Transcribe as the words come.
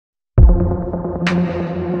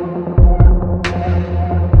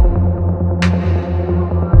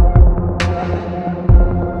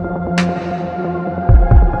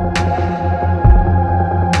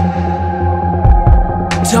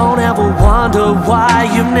Don't ever wonder why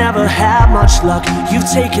you've never had much luck. You've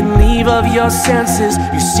taken leave of your senses.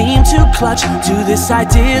 You seem to clutch to this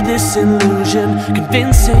idea, this illusion,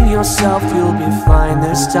 convincing yourself you'll be fine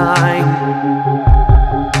this time.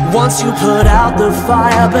 Once you put out the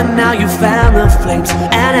fire, but now you fan the flames.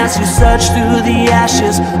 And as you search through the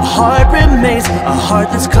ashes, a heart remains, a heart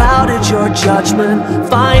that's clouded your judgment,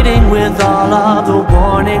 fighting with all of the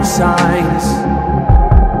warning signs.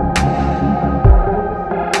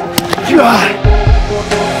 God!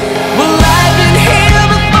 Well, I've been here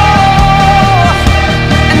before,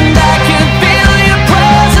 and I can feel your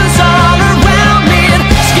presence all around me. It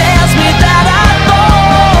scares me that I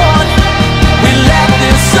thought we left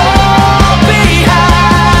this all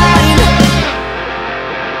behind.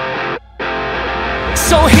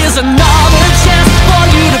 So here's another